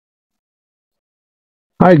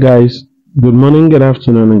Hi guys, good morning, good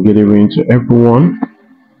afternoon, and good evening to everyone.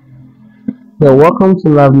 Welcome to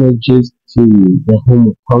Richest TV, the home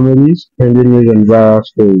of comedies, trending news, and viral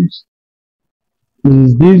stories.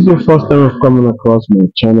 Is this your first time of coming across my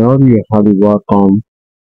channel? You're highly welcome.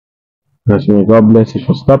 And may God bless you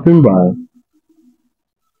for stopping by.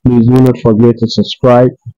 Please do not forget to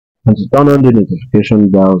subscribe and to turn on the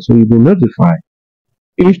notification bell so you'll be notified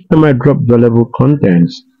each time I drop valuable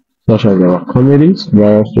contents such as our comedies,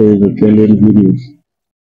 viral stories, and trending videos.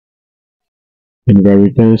 And if a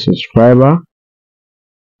return subscriber,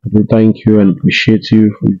 I do thank you and appreciate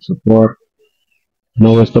you for your support and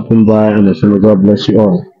always stopping by, and I say may God bless you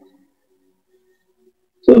all.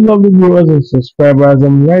 So lovely viewers and subscribers,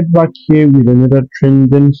 I'm right back here with another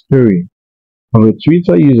trending story of a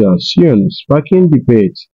Twitter user soon sparking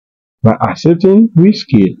debate by asserting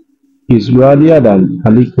Wizkid is wealthier than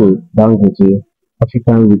Aliko Dangote,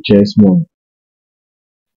 African richest man.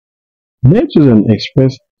 Netizens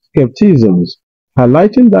expressed skepticism,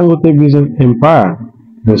 highlighting Dangote business empire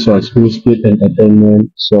versus Wizkid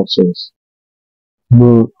entertainment success.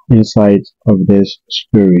 More insight of this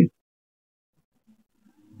story.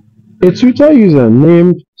 A Twitter user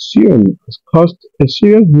named Sion has caused a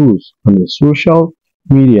serious buzz on the social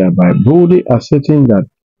media by boldly asserting that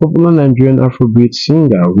popular Nigerian Afrobeat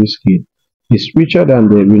singer Wizkid is richer than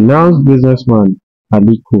the renowned businessman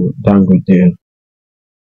Aliko Dangote.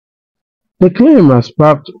 The claim has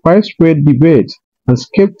sparked widespread debate and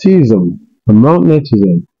skepticism among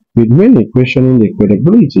netizens, with many questioning the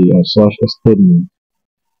credibility of such a statement.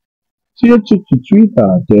 Sion took to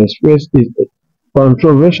Twitter to express his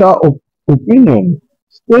controversial opinion,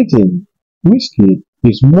 stating Wizkid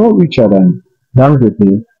is more richer than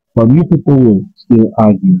Dangote, but you people will still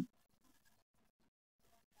argue.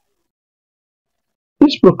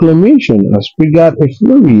 This proclamation has triggered a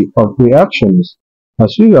flurry of reactions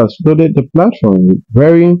as users flooded the platform with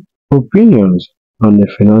varying opinions on the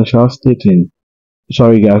financial standing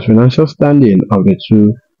of the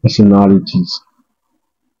two personalities.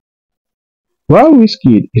 While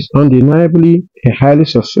Wizkid is undeniably a highly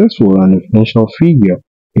successful and influential figure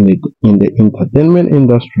in the entertainment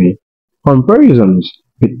industry, comparisons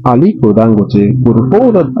with Aliko Dangote would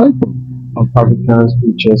hold the title of Africa's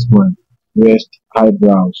richest man raised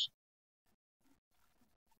eyebrows.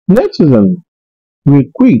 Netizens were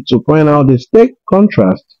quick to point out the stark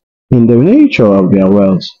contrast in the nature of their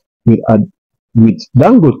wealth, with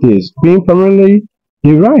Dangote's being primarily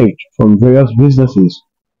derived from various businesses,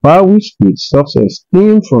 while Wizkid's success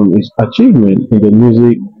stemmed from his achievement in the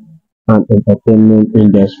music and entertainment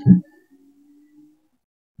industry.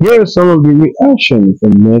 Here are some of the reactions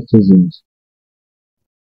from netizens.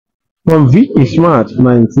 From Vicky Smart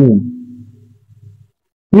 19,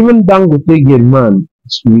 even Dangote Gate Man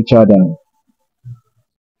is richer than.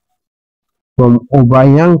 From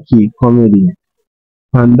Obayanki Comedy,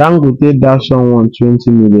 can Dangote dash someone 20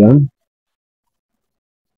 million?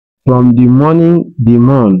 From The Morning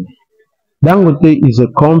Demand, Dangote is a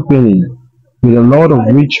company with a lot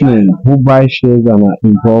of rich men who buy shares and are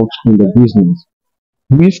involved in the business.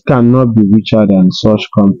 Wiz cannot be richer than such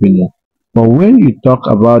company, but when you talk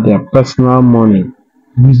about their personal money,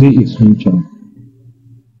 Wizzy is richer.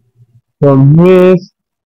 From Mace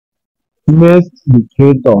the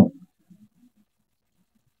Creator,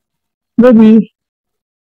 maybe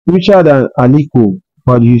richer than Aliko,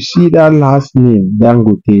 but you see that last name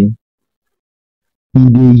Dangote, e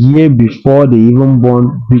dey year before they even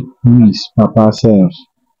born big Wiz papa sef.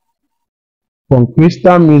 From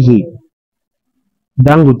Crystal Music,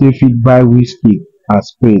 Dangote fit buy Wizkid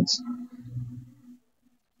as faith.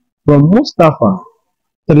 From Mustapha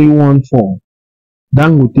 314,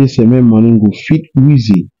 Dangote cement money go fit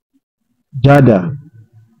Wizzy, Jada,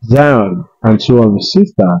 Zion and two of his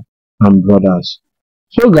sisters and brothers.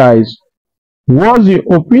 So guys, what's your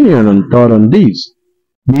opinion and thought on this?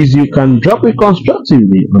 Please you can drop it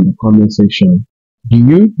constructively on the comment section. Do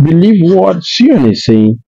you believe what Sion is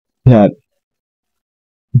saying, that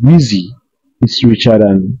Wizzy is richer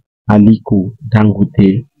than Aliko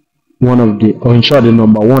Dangote, one of the, or in short, the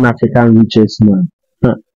number one African richest man?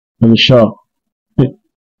 I'm sure.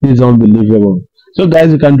 This is unbelievable. So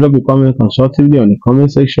guys, you can drop a comment constructively on the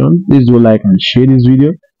comment section. Please do like and share this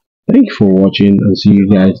video. Thank you for watching and see you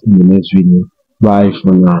guys in the next video. Bye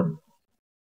for now.